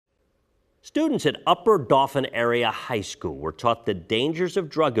Students at Upper Dauphin Area High School were taught the dangers of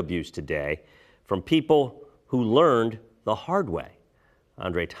drug abuse today from people who learned the hard way.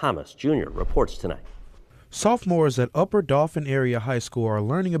 Andre Thomas Jr. reports tonight. Sophomores at Upper Dauphin Area High School are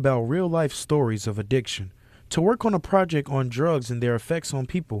learning about real-life stories of addiction to work on a project on drugs and their effects on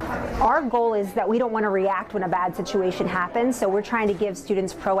people. Our goal is that we don't want to react when a bad situation happens, so we're trying to give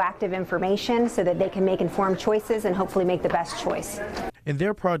students proactive information so that they can make informed choices and hopefully make the best choice. In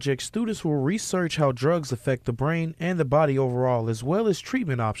their project, students will research how drugs affect the brain and the body overall, as well as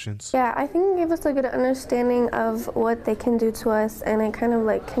treatment options. Yeah, I think it gave us a good understanding of what they can do to us, and it kind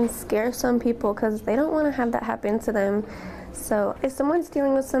of can scare some people because they don't want to have that happen to them. So if someone's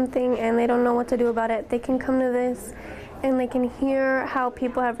dealing with something and they don't know what to do about it, they can come to this and they can hear how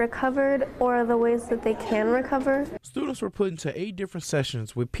people have recovered or the ways that they can recover. Students were put into 8 different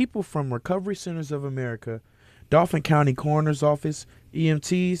sessions with people from Recovery Centers of America, Dauphin County Coroner's Office,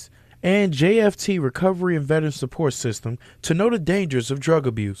 EMTs, and JFT Recovery and Veteran Support System to know the dangers of drug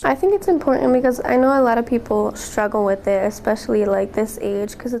abuse. I think it's important because I know a lot of people struggle with it, especially this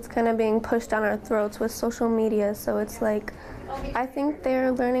age, because it's kind of being pushed down our throats with social media. So it's I think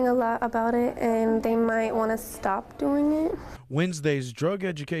they're learning a lot about it and they might want to stop doing it. Wednesday's Drug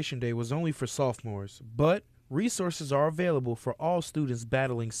Education Day was only for sophomores, but resources are available for all students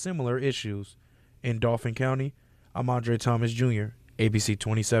battling similar issues. In Dauphin County, I'm Andre Thomas Jr., ABC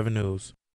 27 News.